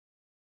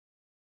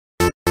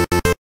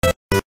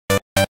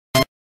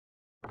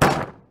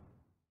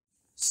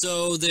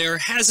So there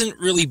hasn't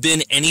really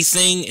been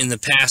anything in the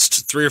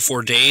past 3 or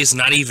 4 days,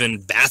 not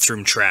even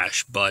bathroom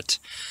trash, but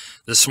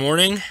this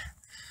morning,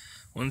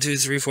 1, 2,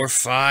 3, 4,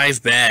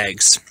 5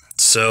 bags.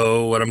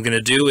 So what I'm going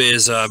to do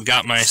is I've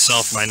got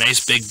myself my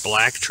nice big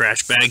black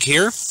trash bag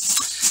here,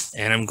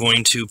 and I'm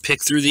going to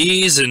pick through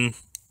these and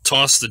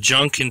toss the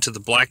junk into the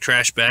black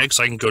trash bag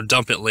so I can go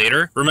dump it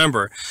later.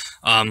 Remember,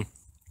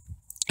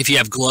 if you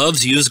have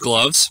gloves, use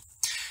gloves.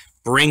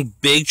 Bring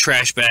big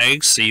trash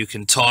bags so you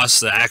can toss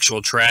the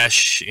actual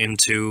trash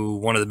into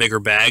one of the bigger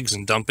bags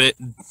and dump it.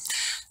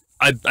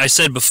 I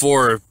said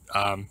before,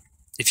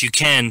 if you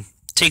can,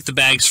 take the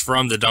bags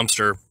from the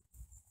dumpster.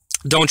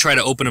 Don't try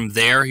to open them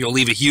there. You'll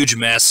leave a huge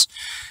mess,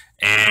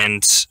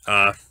 and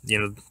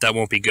that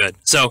won't be good.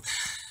 So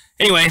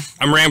anyway,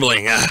 I'm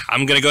rambling.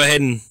 I'm going to go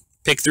ahead and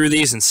pick through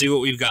these and see what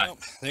we've got.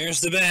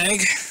 There's the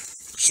bag.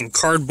 Some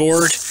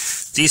cardboard.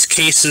 These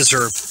cases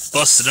are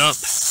busted up.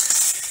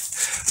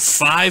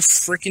 5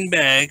 freaking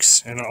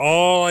bags, and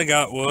all I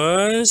got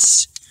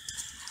was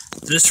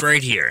this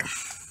right here.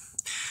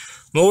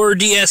 More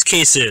DS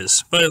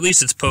cases, but at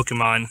least it's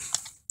Pokemon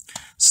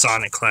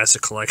Sonic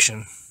Classic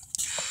Collection.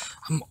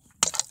 I'm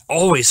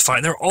always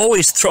fine. They're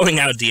always throwing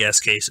out DS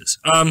cases.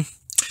 A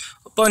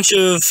bunch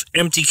of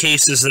empty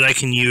cases that I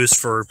can use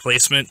for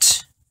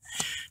replacement.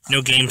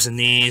 No games in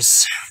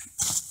these.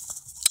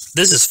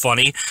 This is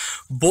funny.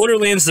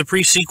 Borderlands the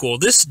pre-sequel.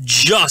 This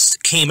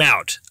just came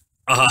out.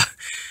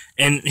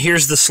 And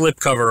here's the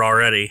slipcover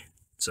already.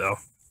 So,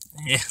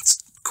 yeah,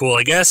 it's cool,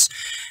 I guess.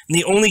 And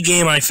the only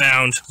game I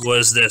found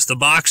was this. The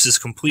box is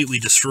completely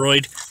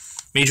destroyed.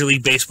 Major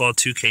League Baseball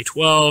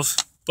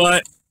 2K12.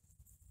 But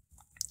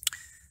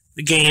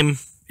the game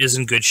is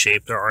in good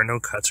shape. There are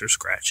no cuts or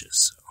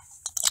scratches. So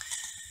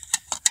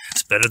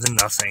it's better than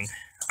nothing.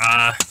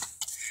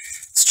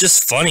 It's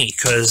just funny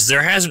because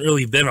there hasn't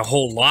really been a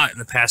whole lot in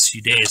the past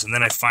few days. And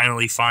then I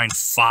finally find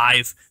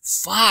five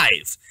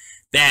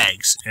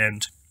bags.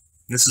 And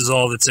this is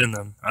all that's in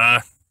them.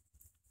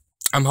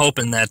 I'm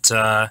hoping that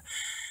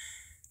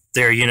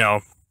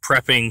they're,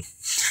 prepping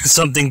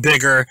something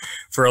bigger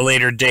for a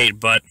later date,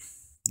 but,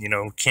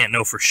 can't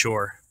know for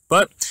sure.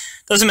 But,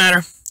 doesn't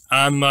matter.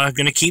 I'm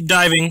going to keep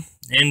diving,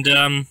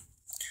 and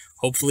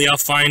hopefully I'll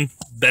find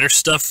better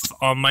stuff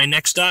on my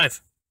next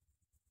dive.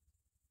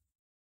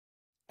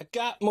 I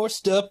got more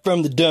stuff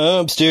from the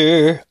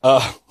dumpster.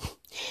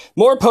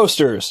 More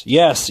posters.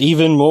 Yes,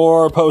 even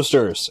more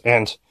posters.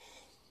 And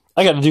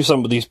I got to do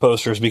something with these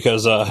posters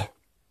because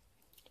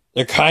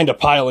they're kind of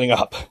piling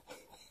up.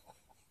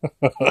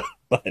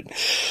 But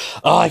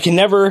I can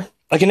never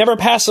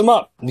pass them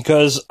up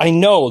because I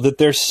know that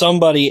there's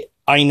somebody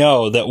I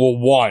know that will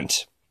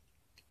want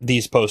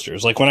these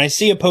posters. Like when I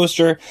see a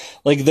poster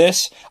like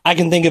this, I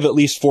can think of at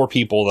least 4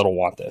 people that'll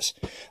want this.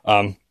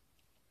 But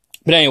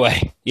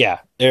anyway, yeah,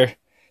 they're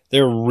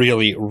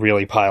really,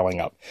 really piling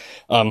up.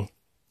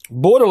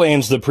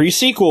 Borderlands the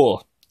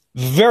pre-sequel.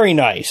 Very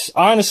nice.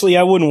 Honestly,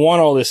 I wouldn't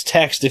want all this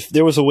text if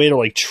there was a way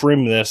to,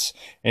 trim this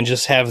and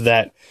just have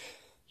that,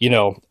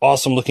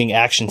 awesome-looking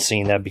action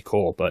scene. That'd be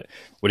cool, but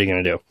what are you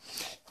going to do?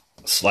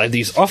 Slide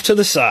these off to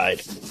the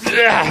side.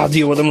 I'll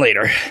deal with them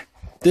later.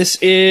 This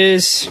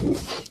is...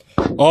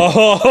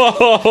 Oh,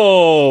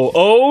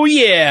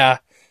 yeah!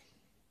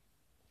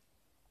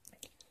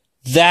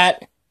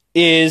 That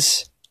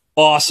is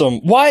awesome.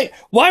 Why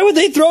would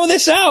they throw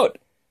this out?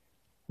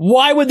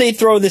 Why would they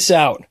throw this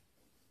out?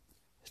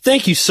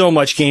 Thank you so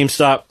much,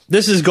 GameStop.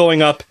 This is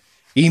going up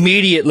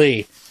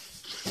immediately.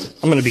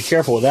 I'm going to be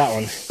careful with that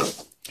one.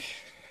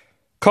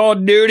 Call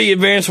of Duty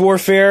Advanced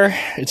Warfare.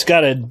 It's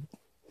got a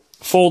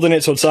fold in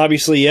it, so it's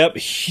obviously, yep,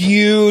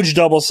 huge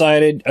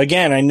double-sided.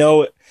 Again, I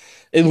know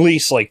at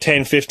least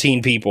 10,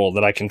 15 people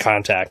that I can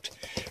contact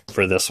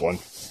for this one.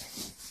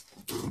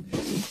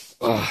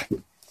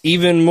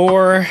 Even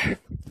more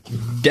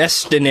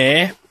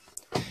Destiny.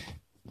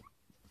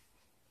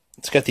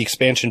 It's got the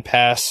expansion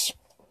pass.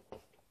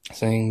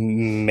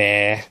 Saying,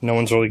 meh, no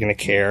one's really going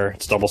to care.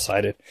 It's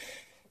double-sided.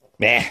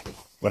 Meh,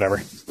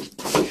 whatever.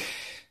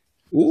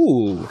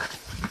 Ooh.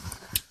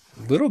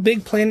 Little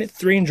Big Planet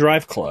 3 and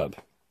Drive Club.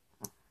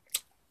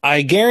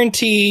 I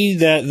guarantee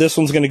that this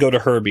one's going to go to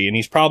Herbie, and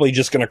he's probably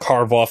just going to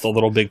carve off the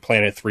Little Big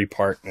Planet 3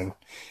 part and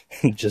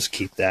just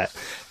keep that.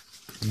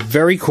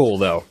 Very cool,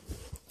 though.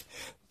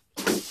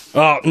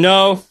 Oh,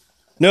 no.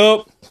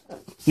 Nope.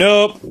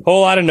 Nope.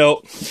 Whole lot of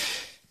nope.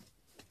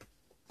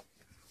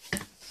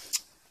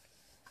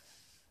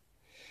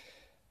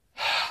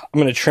 I'm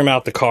going to trim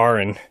out the car,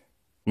 and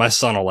my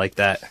son will like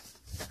that.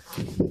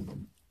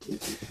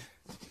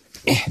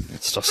 That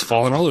stuff's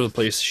falling all over the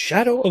place.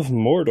 Shadow of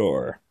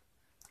Mordor.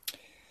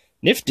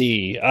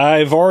 Nifty.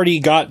 I've already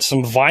got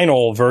some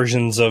vinyl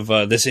versions of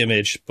this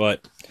image,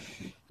 but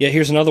yeah,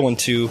 here's another one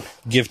to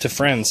give to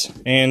friends.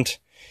 And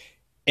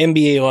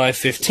NBA Live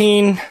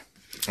 15.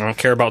 I don't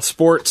care about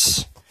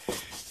sports.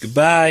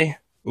 Goodbye.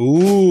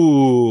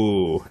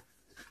 Ooh.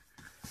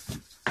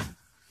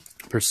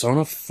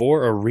 Persona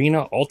 4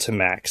 Arena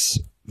Ultimax.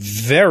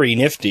 Very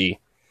nifty.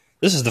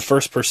 This is the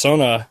first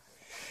Persona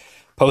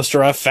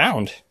poster I've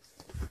found.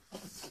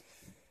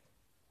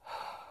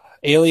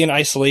 Alien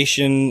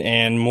Isolation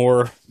and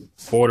more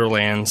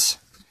Borderlands.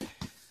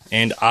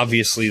 And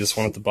obviously this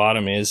one at the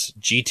bottom is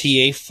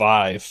GTA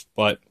 5,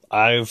 but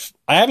I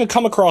haven't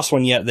come across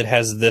one yet that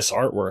has this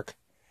artwork.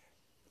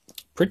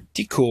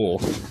 Pretty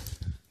cool.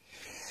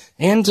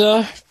 And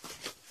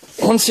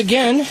once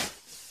again,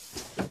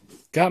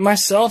 got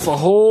myself a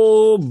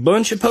whole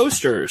bunch of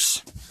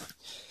posters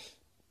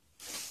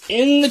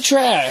in the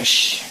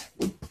trash.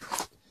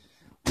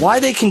 Why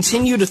they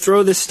continue to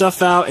throw this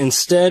stuff out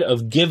instead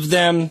of give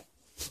them...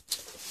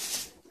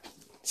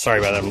 Sorry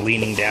about that, I'm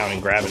leaning down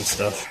and grabbing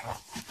stuff.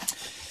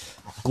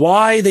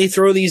 Why they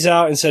throw these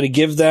out instead of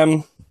give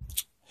them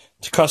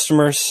to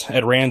customers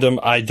at random,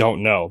 I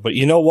don't know. But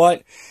you know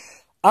what?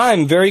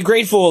 I'm very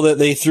grateful that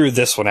they threw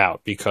this one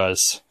out,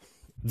 because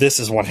this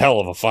is one hell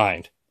of a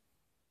find.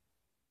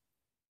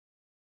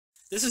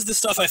 This is the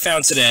stuff I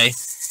found today,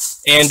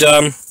 and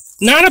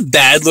not a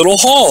bad little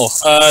haul.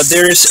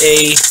 There's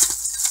a...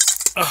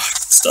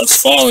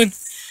 stuff's falling.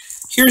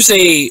 Here's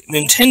a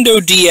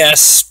Nintendo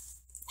DS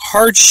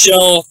hard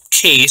shell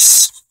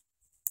case.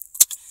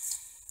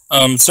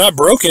 It's not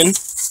broken.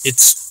 It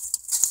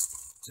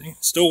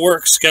still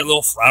works. Got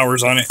little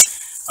flowers on it.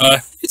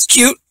 It's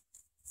cute.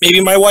 Maybe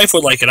my wife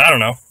would like it. I don't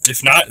know.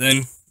 If not,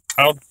 then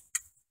I'll,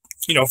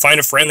 find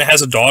a friend that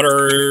has a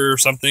daughter or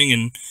something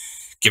and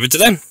give it to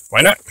them.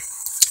 Why not?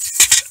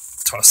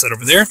 Toss that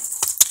over there.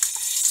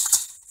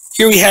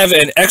 Here we have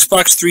an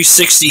Xbox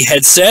 360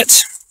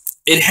 headset.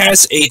 It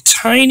has a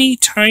tiny,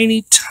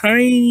 tiny,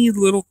 tiny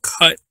little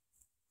cut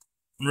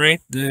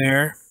right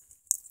there.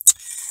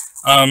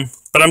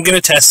 But I'm going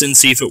to test it and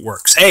see if it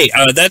works. Hey,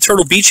 that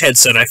Turtle Beach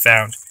headset I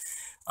found,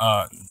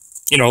 a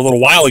little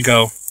while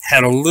ago,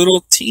 had a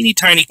little teeny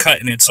tiny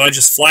cut in it, so I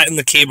just flattened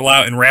the cable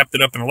out and wrapped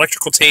it up in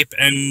electrical tape,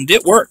 and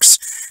it works.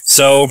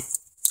 So,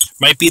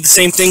 might be the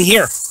same thing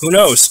here. Who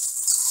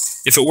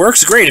knows? If it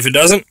works, great. If it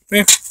doesn't,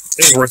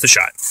 it's worth a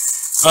shot.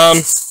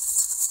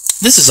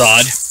 This is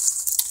odd.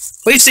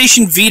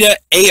 PlayStation Vita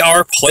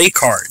AR play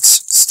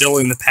cards, still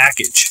in the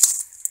package.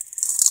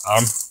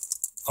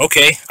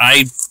 Okay,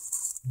 I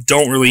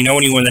don't really know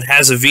anyone that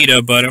has a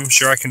Vita, but I'm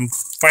sure I can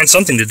find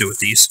something to do with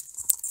these.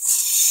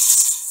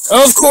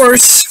 Of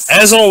course,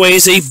 as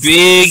always, a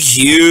big,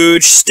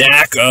 huge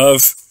stack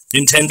of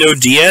Nintendo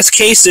DS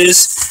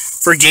cases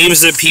for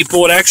games that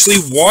people would actually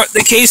want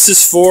the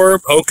cases for.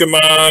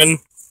 Pokemon,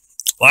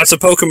 lots of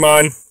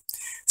Pokemon,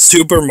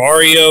 Super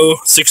Mario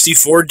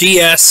 64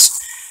 DS.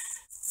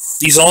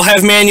 These all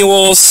have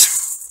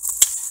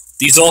manuals.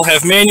 These all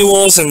have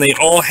manuals, and they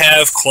all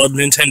have Club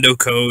Nintendo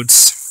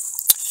codes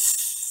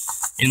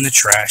in the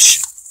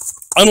trash.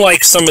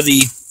 Unlike some of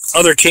the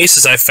other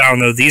cases I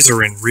found, though, these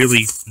are in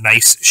really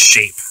nice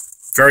shape.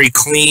 Very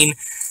clean.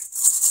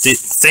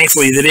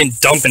 Thankfully, they didn't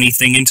dump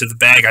anything into the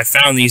bag I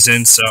found these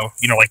in, so,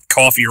 like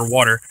coffee or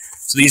water.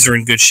 So these are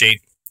in good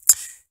shape.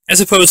 As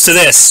opposed to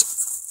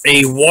this,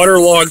 a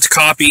waterlogged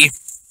copy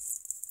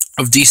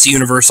of DC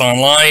Universe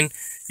Online.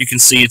 You can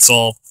see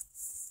the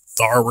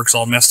artwork's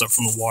all messed up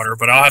from the water,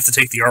 but I'll have to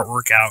take the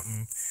artwork out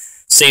and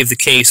save the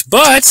case.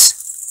 But,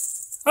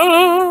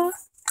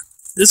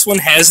 this one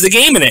has the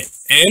game in it.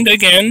 And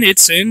again,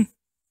 it's in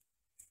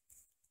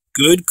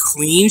good,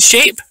 clean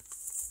shape.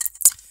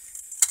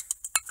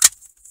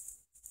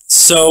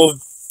 So,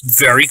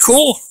 very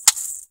cool.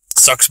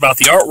 Sucks about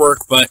the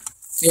artwork, but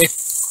eh.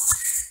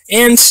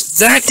 And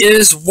that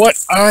is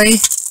what I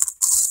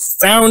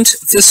found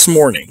this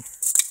morning.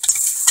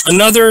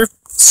 Another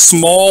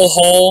small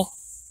haul,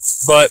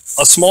 but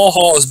a small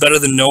haul is better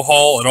than no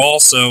haul at all,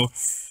 so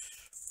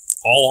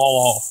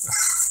all.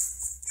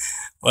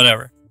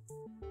 Whatever.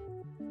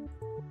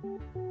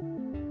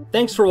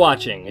 Thanks for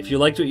watching. If you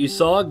liked what you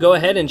saw, go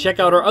ahead and check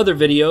out our other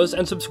videos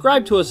and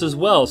subscribe to us as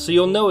well so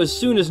you'll know as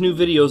soon as new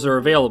videos are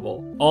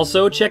available.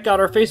 Also, check out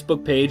our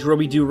Facebook page where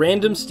we do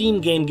random Steam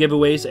game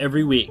giveaways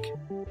every week.